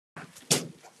See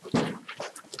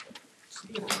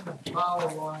if you can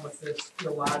follow along with this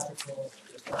theological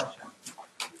discussion.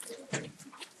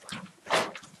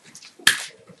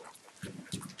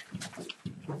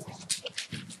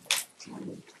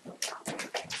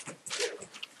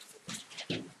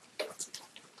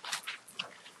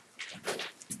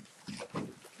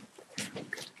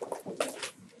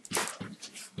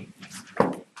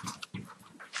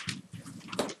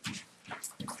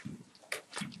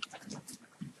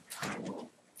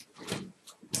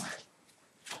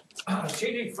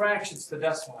 Changing fractions to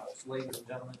decimals, ladies and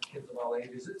gentlemen, kids of all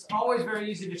ages. It's always very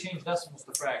easy to change decimals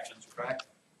to fractions, correct?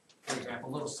 For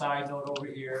example, a little side note over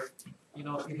here. You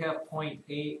know, if you have 0.8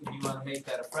 and you want to make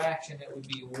that a fraction, it would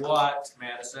be what,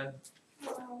 Madison?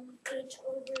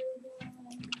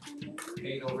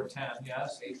 8 over 10,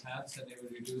 yes, 8 tenths, and it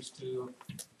would reduce to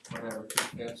whatever, 2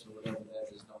 fifths or whatever that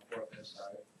is, no 4 fifths,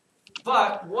 sorry.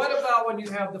 But what about when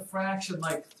you have the fraction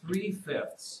like 3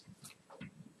 fifths?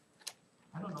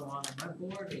 I don't know why my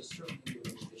board is certainly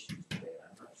doing issues today.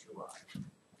 I'm not sure why.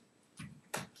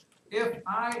 If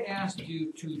I asked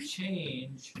you to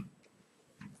change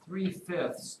 3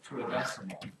 fifths to a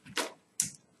decimal,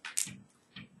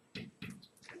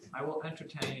 I will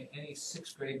entertain any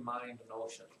 6th grade mind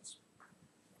notions.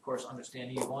 Of course,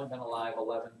 understanding you've only been alive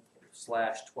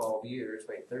 11/12 years.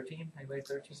 Wait, 13? Anybody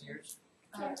 13 years?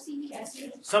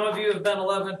 Some of you have been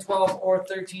 11, 12, or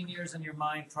 13 years, and your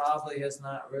mind probably has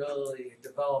not really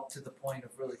developed to the point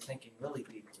of really thinking really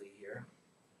deeply here.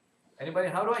 Anybody?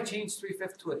 How do I change 3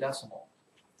 fifths to a decimal?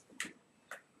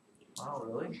 Wow,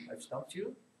 really? I've stumped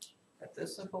you at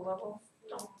this simple level?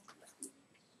 No.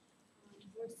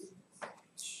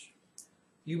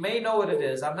 You may know what it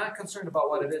is. I'm not concerned about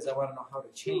what it is. I want to know how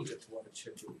to change it to what it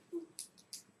should be.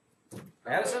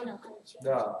 Madison?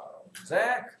 No.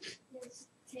 Zach? Just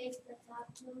take the top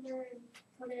number and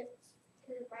put it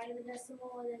to the right of the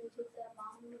decimal, and then you take the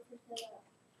bottom number to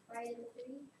the right of the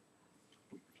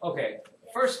 3. Okay.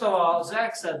 First of all,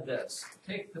 Zach said this.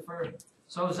 Take the first.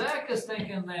 So Zach is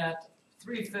thinking that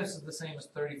 3 fifths is the same as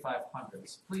 35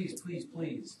 hundredths. Please, please,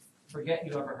 please forget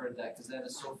you ever heard that, because that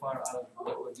is so far out of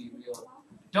what would be real.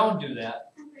 Don't do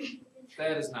that.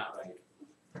 That is not right.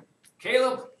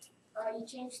 Caleb? You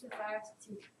change the 5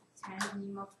 to 10 and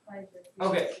you multiply the 3.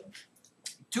 Okay.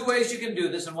 2 ways you can do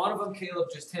this, and one of them Caleb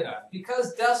just hit on.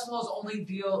 Because decimals only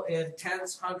deal in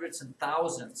tenths, hundredths, and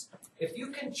thousands, if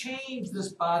you can change this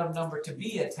bottom number to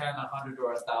be a 10, a 100,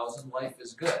 or a 1,000, life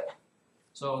is good.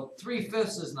 So 3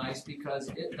 fifths is nice because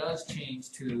it does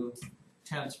change to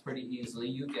tenths pretty easily.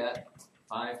 You get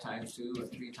 5 times 2 or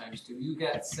 3 times 2. You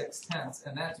get 6 tenths,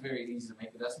 and that's very easy to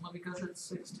make a decimal because it's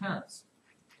 6 tenths.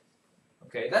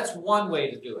 Okay, that's one way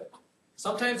to do it.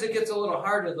 Sometimes it gets a little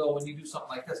harder, though, when you do something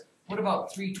like this. What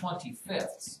about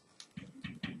 3/25ths?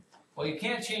 Well, you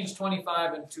can't change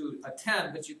 25 into a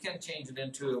 10, but you can change it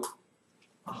into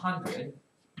 100.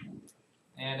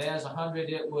 And as 100,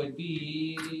 it would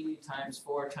be times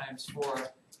 4 times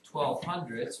 4, 12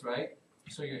 hundredths, right?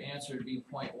 So your answer would be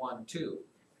 0.12.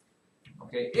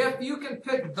 Okay, if you can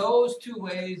pick those 2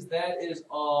 ways, that is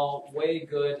all way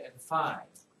good and fine.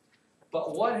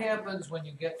 But what happens when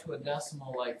you get to a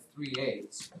decimal like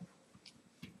 3/8,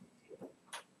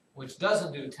 which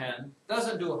doesn't do 10,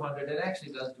 doesn't do 100, it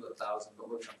actually does do 1,000, but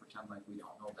we're going to pretend like we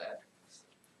don't know that.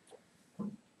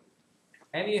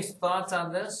 Any thoughts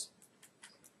on this?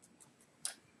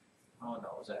 Oh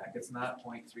no, Zach, it's not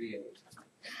 0.38.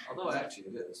 Although actually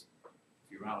it is,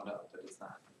 if you round up, but it's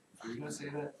not. Were you going to say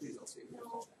that? Please don't say that.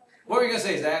 No. What were you going to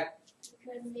say, Zach? You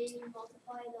could maybe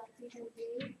multiply the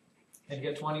 308. And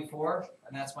get 24,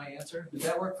 and that's my answer. Does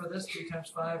that work for this? 3 times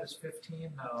 5 is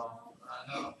 15? No.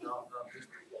 No.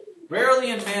 Rarely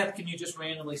in math can you just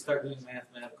randomly start doing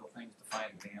mathematical things to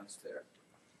find the answer there.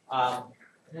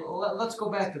 Let's go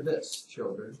back to this,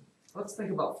 children. Let's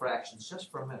think about fractions just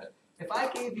for a minute. If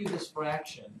I gave you this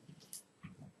fraction,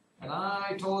 and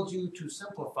I told you to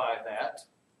simplify that,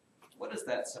 what is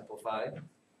that simplified?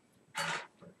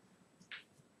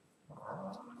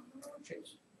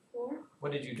 Chase. 4.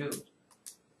 What did you do?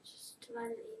 Just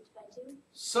divided 8 by 2.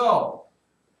 So,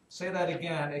 say that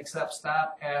again, except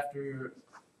stop after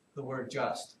the word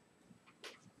just.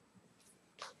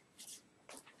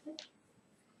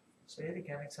 Say it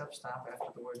again, except stop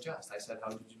after the word just. I said, how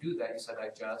did you do that? You said, I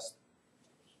just.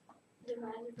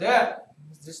 Divided. Yeah,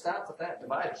 just stop with that,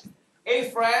 divide. A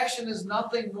fraction is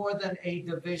nothing more than a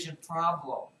division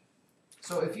problem.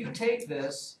 So if you take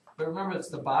this, but remember it's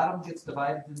the bottom gets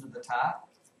divided into the top,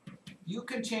 you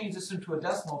can change this into a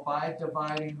decimal by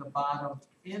dividing the bottom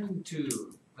into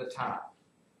the top.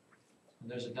 And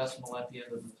there's a decimal at the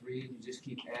end of the 3, and you just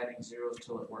keep adding zeros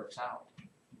till it works out.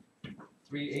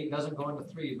 8 doesn't go into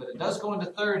 3, but it does go into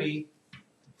 30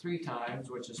 3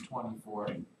 times, which is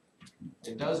 24.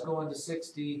 It does go into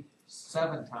 60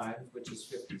 7 times, which is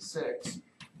 56.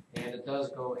 And it does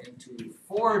go into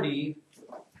 40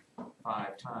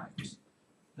 5 times.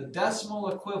 The decimal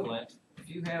equivalent, if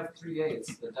you have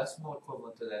 3/8, the decimal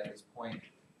equivalent to that is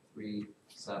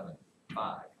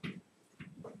 0.375.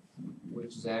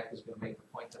 Which Zach is going to make the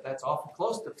point that that's awful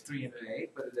close to 3 and an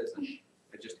 8, but it isn't.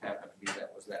 It just happened to be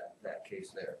that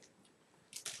case there.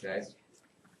 Okay.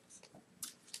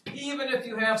 Even if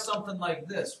you have something like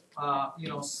this,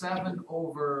 7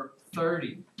 over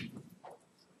 30.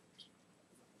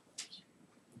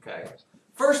 Okay.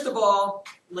 First of all,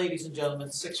 ladies and gentlemen,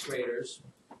 6th graders,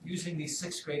 using the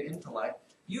 6th grade intellect,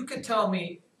 you could tell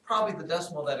me probably the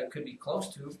decimal that it could be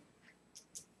close to.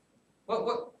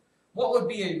 What would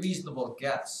be a reasonable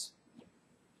guess?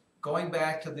 Going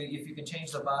back to if you can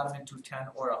change the bottom into 10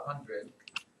 or 100,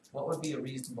 what would be a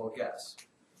reasonable guess?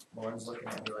 Lauren's looking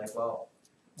at me like, well,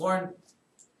 Lauren,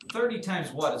 30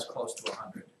 times what is close to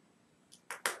 100?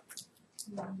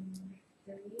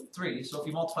 3. So if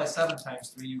you multiply 7 times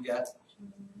 3, you get.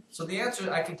 So the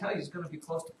answer, I can tell you, is going to be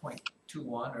close to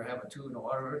 0.21 or have a 2 in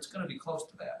order. It's going to be close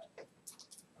to that.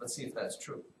 Let's see if that's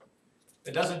true.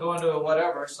 It doesn't go into a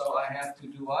whatever, so I have to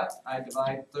do what? I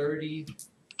divide 30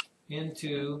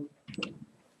 into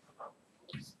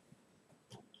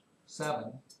 7.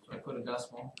 So I put a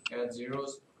decimal, add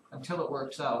zeros until it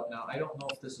works out. Now, I don't know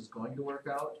if this is going to work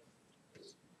out.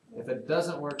 If it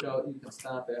doesn't work out, you can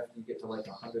stop after you get to like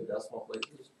 100 decimal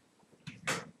places.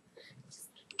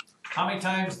 How many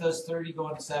times does 30 go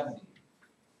into 70?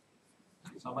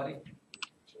 Somebody?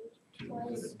 2.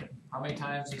 How many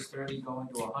times does 30 go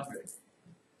into 100?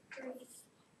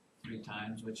 3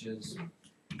 times, which is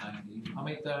 90. How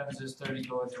many times does 30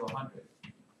 go into 100?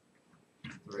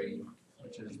 3,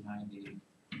 which is 90.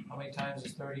 How many times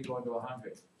does 30 go into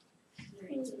 100?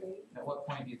 3. At what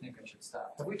point do you think I should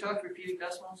stop? Have we talked repeating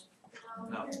decimals?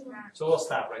 No. So we'll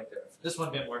stop right there. This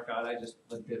one didn't work out. I just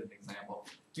did an example.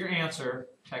 Your answer,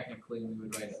 technically, we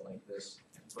would write it like this.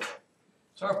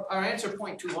 So our answer,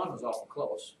 0.21, was awful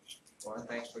close. Lauren,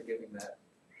 thanks for giving that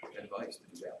advice to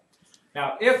do that.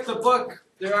 Now, if the book,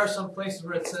 there are some places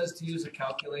where it says to use a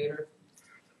calculator.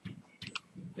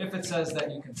 If it says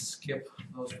that, you can skip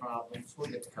those problems. We'll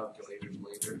get to calculators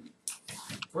later.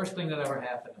 Worst thing that ever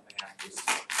happened in math is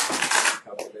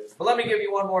calculators. But let me give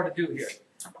you one more to do here.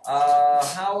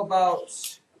 How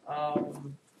about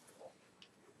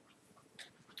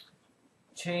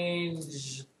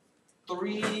change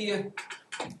 3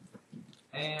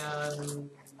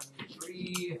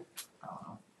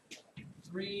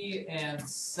 and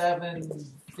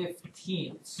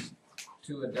 7/15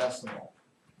 to a decimal.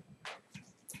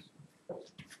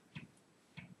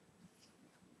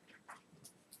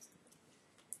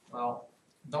 Well,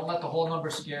 don't let the whole number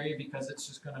scare you because it's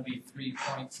just going to be 3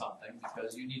 point something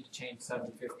because you need to change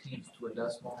 7/15 to a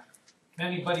decimal. Can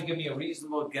anybody give me a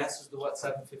reasonable guess as to what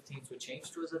 7/15 would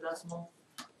change to as a decimal?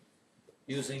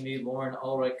 Using the Lauren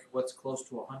Ulrich what's close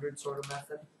to 100 sort of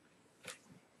method.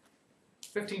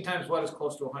 15 times what is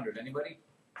close to 100? Anybody?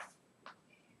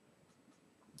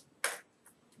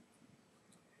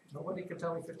 Nobody can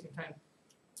tell me 15 times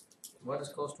what is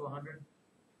close to 100?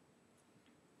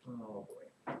 Oh boy.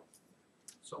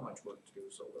 So much work to do,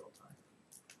 so little time.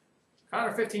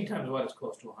 Connor, 15 times what is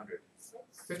close to 100?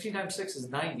 15 times 6 is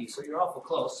 90, so you're awful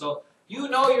close. So you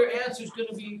know your answer is going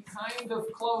to be kind of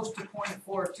close to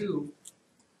 0.42,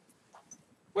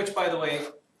 which, by the way,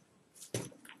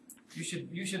 you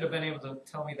should have been able to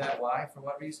tell me that. Why? For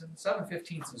what reason?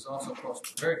 7/15 is also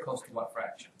very close to what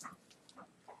fraction?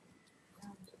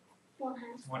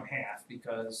 1/2. 1/2,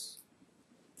 because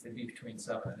it'd be between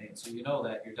 7 and 8. So you know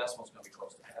that your decimal is going to be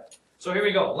close to that. So here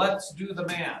we go. Let's do the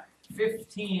math.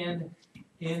 15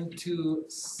 into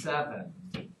 7.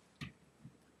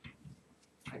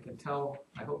 I can tell.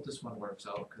 I hope this one works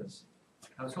out because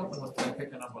I was hoping with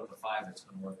picking up with the 5 it's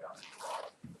going to work out.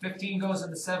 15 goes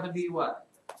into 70 what?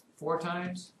 4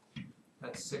 times?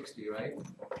 That's 60, right?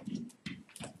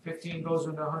 15 goes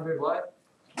into 100 what?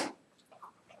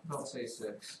 Don't say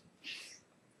 6.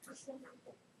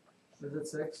 Is it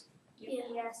 6? Yeah.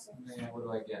 Yes. Yeah, what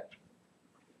do I get?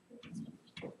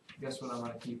 Guess what I'm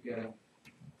going to keep getting?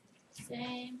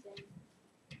 Same.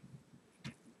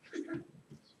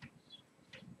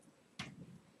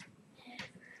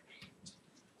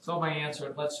 So my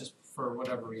answer, let's just, for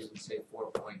whatever reason, say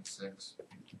 4.6.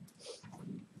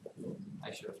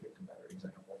 I should have picked a better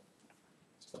example.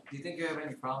 Do you think you have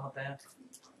any problem with that?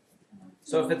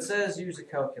 So if it says use a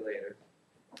calculator,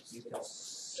 you can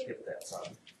skip that part.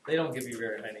 They don't give you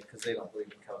very many because they don't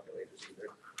believe in calculators either.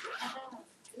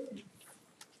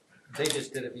 They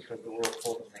just did it because the rule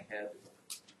told them they had to.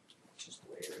 It's just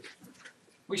the way it is.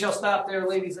 We shall stop there,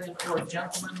 ladies and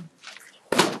gentlemen.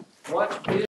 What is